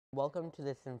Welcome to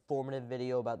this informative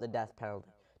video about the death penalty.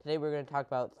 Today we're going to talk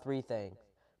about three things.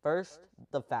 First,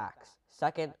 the facts.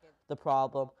 Second, the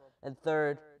problem. And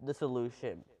third, the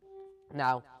solution.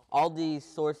 Now, all these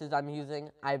sources I'm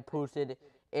using, I've posted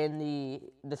in the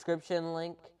description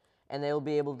link, and they will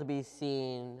be able to be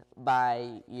seen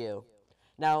by you.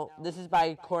 Now, this is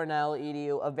by Cornell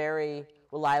EDU, a very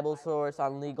reliable source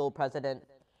on legal precedent,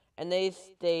 and they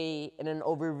state in an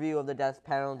overview of the death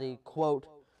penalty, quote,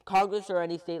 Congress or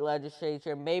any state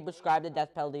legislature may prescribe the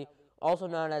death penalty, also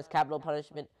known as capital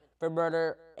punishment, for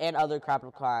murder and other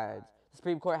capital crimes. The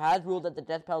Supreme Court has ruled that the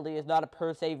death penalty is not a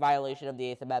per se violation of the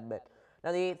Eighth Amendment.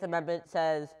 Now, the Eighth Amendment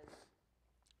says,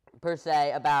 per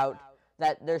se, about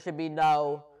that there should be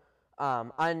no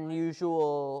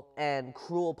unusual and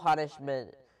cruel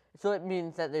punishment. So it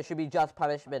means that there should be just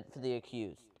punishment for the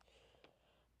accused.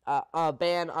 A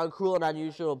ban on cruel and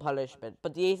unusual punishment.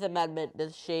 But the Eighth Amendment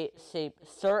does shape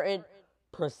certain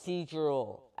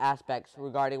procedural aspects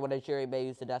regarding when a jury may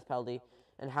use the death penalty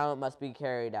and how it must be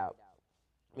carried out.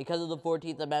 Because of the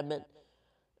 14th Amendment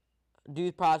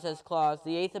Due Process Clause,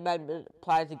 the Eighth Amendment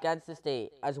applies against the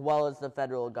state as well as the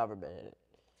federal government.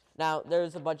 Now,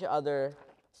 there's a bunch of other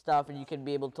stuff, and you can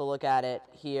be able to look at it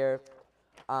here,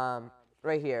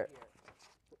 right here.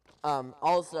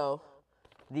 Also,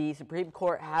 the Supreme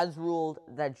Court has ruled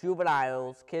that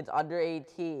juveniles, kids under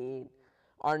 18,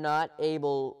 are not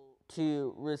able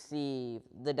to receive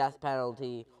the death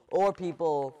penalty, or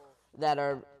people that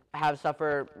have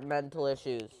suffered mental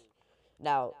issues.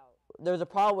 Now, there's a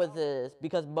problem with this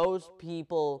because most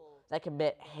people that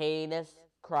commit heinous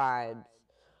crimes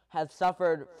have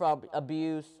suffered from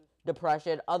abuse,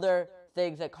 depression, other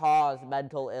things that cause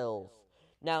mental ills.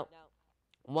 Now,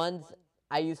 once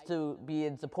I used to be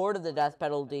in support of the death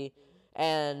penalty,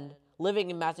 and living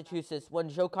in Massachusetts, when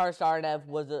Dzhokhar Tsarnaev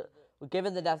was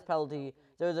given the death penalty,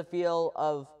 there was a feel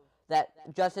of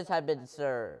that justice had been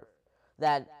served,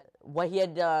 that what he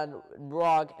had done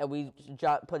wrong, and we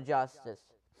put justice.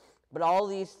 But all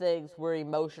these things were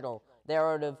emotional. They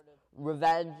were out of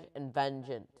revenge and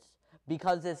vengeance.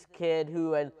 Because this kid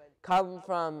who had come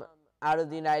from out of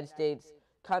the United States,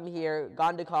 come here,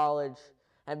 gone to college,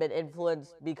 and been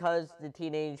influenced because the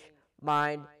teenage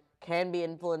mind can be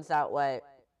influenced that way,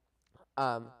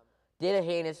 did a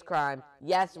heinous crime.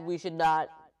 Yes, we should not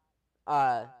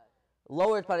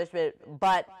lower his punishment,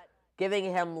 but giving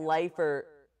him lifer,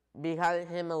 becoming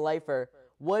him a lifer,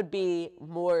 would be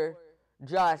more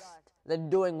just than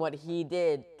doing what he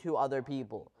did to other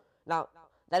people. Now,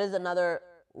 that is another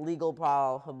legal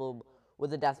problem with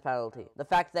the death penalty. The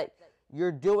fact that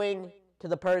you're doing to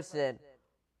the person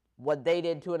what they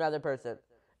did to another person.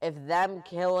 If them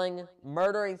killing,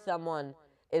 murdering someone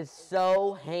is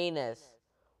so heinous,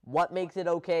 what makes it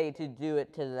okay to do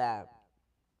it to them?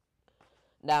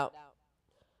 Now,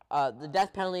 the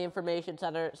Death Penalty Information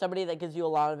Center, somebody that gives you a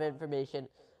lot of information,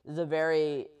 is a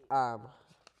very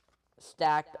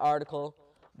stacked article,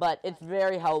 but it's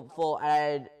very helpful, and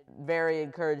I'd very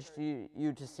encourage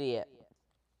you to see it.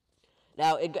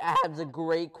 Now, it has a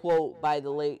great quote by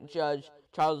the late Judge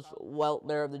Charles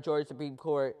Weltner of the Georgia Supreme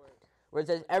Court, where it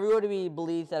says, everyone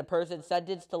believes that a person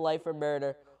sentenced to life for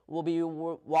murder will be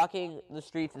walking the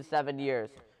streets in 7 years.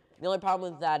 The only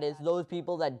problem with that is those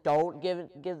people that don't give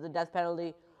the death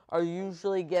penalty are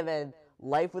usually given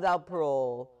life without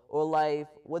parole or life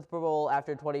with parole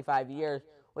after 25 years,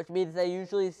 which means they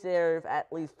usually serve at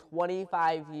least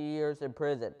 25 years in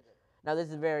prison. Now, this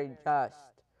is very just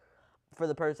for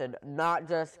the person, not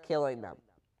just killing them.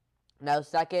 Now,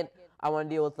 second, I want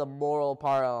to deal with the moral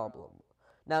problem.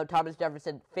 Now, Thomas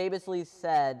Jefferson famously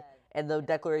said in the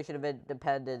Declaration of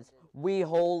Independence, we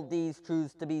hold these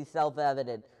truths to be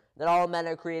self-evident, that all men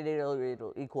are created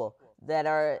equal, that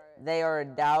they are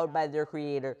endowed by their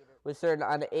Creator with certain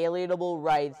unalienable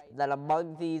rights, that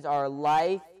among these are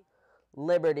life,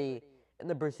 liberty, and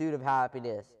the pursuit of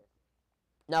happiness.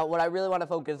 Now, what I really want to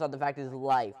focus on the fact is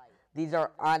life. These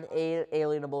are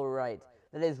unalienable rights.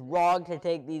 That it is wrong to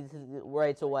take these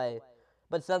rights away,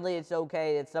 but suddenly it's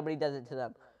okay if somebody does it to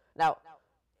them. Now,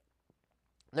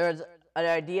 there's an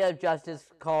idea of justice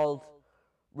called,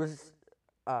 it's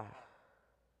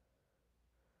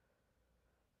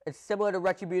similar to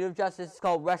retributive justice, it's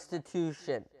called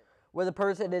restitution, where the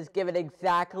person is given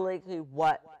exactly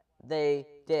what they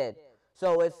did.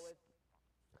 So if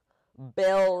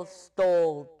Bill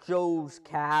stole Joe's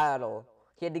cattle,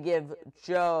 he had to give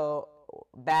Joe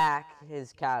back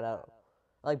his cattle.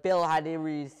 Like Bill had to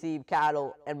receive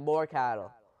cattle and more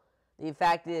cattle. The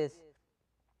fact is,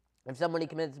 if somebody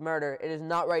commits murder, it is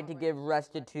not right to give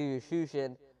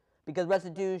restitution, because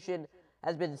restitution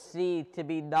has been seen to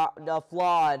be not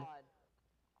flawed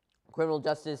criminal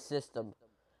justice system.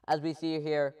 As we see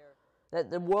here, that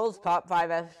the world's top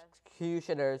 5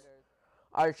 executioners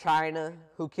are China,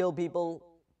 who kill people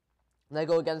that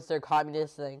go against their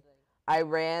communist thing;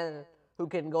 Iran, who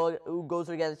goes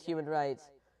against human rights;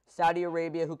 Saudi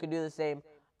Arabia, who can do the same;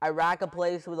 Iraq, a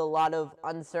place with a lot of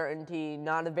uncertainty,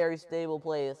 not a very stable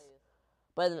place;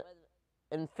 but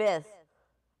in fifth,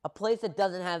 a place that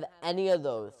doesn't have any of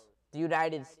those, the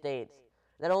United States,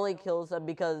 that only kills them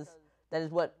because that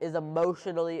is what is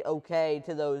emotionally okay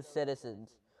to those citizens.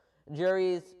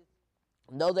 Juries,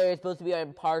 though they're supposed to be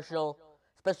impartial,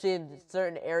 especially in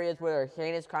certain areas where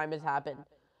heinous crime has happened,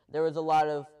 there was a lot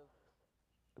of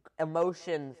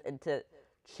emotions into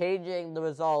changing the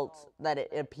results that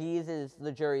it appeases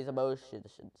the jury's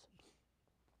emotions.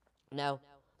 Now,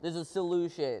 there's a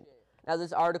solution. Now,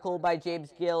 this article by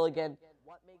James Gilligan.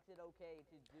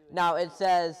 Now, it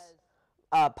says,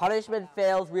 punishment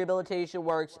fails, rehabilitation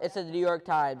works. It says the New York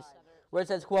Times, where it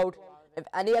says, quote, if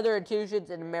any other institutions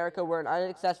in America were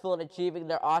unsuccessful in achieving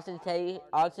their ostensible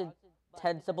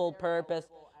purpose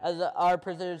as our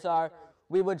prisoners are,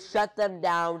 we would shut them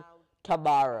down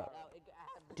tomorrow.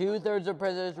 2/3 of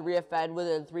prisoners reoffend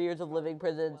within 3 years of living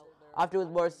prisons, often with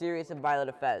more serious and violent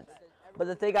offense. But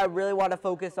the thing I really want to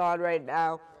focus on right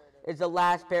now is the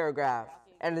last paragraph,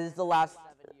 and this is the last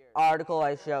article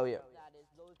I show you.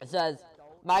 It says,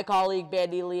 my colleague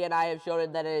Bandy Lee and I have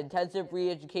shown that an intensive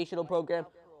re-educational program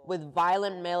with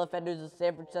violent male offenders in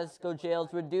San Francisco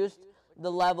jails reduced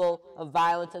the level of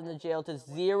violence in the jail to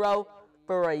 0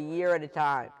 for a year at a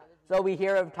time. So we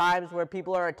hear of times where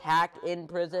people are attacked in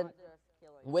prison.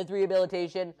 With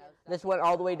rehabilitation, this went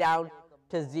all the way down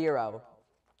to 0.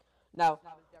 Now,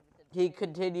 he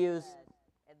continues,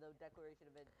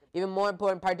 even more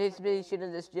important, participation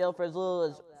in this jail for as little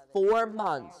as 4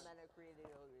 months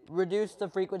reduced the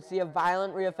frequency of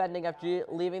violent reoffending after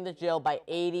leaving the jail by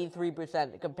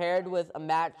 83%, compared with a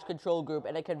matched control group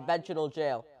in a conventional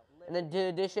jail. And in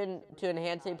addition to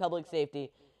enhancing public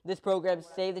safety, this program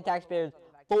saved the taxpayers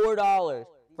 $4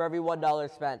 for every $1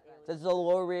 spent. Since the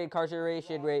lower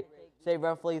reincarceration rate saved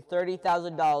roughly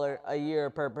 $30,000 a year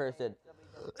per person.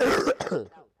 The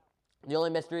only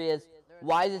mystery is,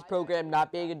 why is this program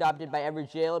not being adopted by every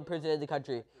jail and prison in the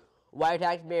country? Why are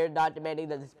taxpayers not demanding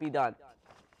that this be done?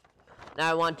 Now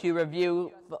I want to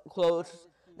review quotes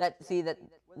that see that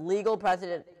legal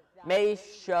precedent may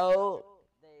show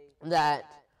that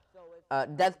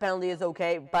death penalty is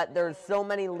okay, but there's so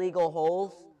many legal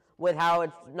holes with how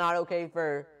it's not okay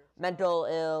for mental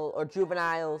ill or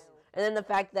juveniles, and then the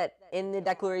fact that in the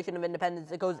Declaration of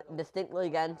Independence it goes distinctly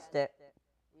against it.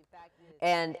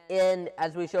 And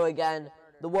as we show again,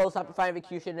 the world's top 5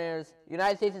 executioners,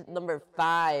 United States is number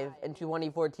 5 in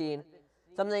 2014.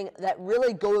 Something that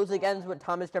really goes against what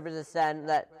Thomas Jefferson said,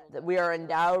 that we are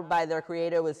endowed by their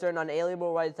Creator with certain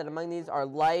unalienable rights, and among these are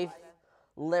life,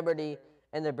 liberty,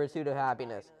 and the pursuit of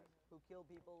happiness.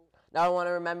 Now I want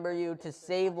to remember you to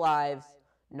save lives,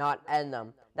 not end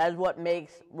them. That is what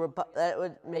makes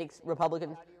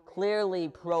Republicans clearly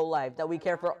pro-life, that we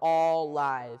care for all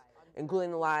lives,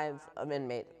 including the lives of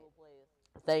inmates.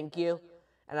 Thank you,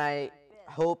 and I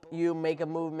hope you make a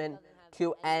movement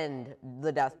to end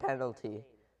the death penalty.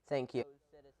 Thank you.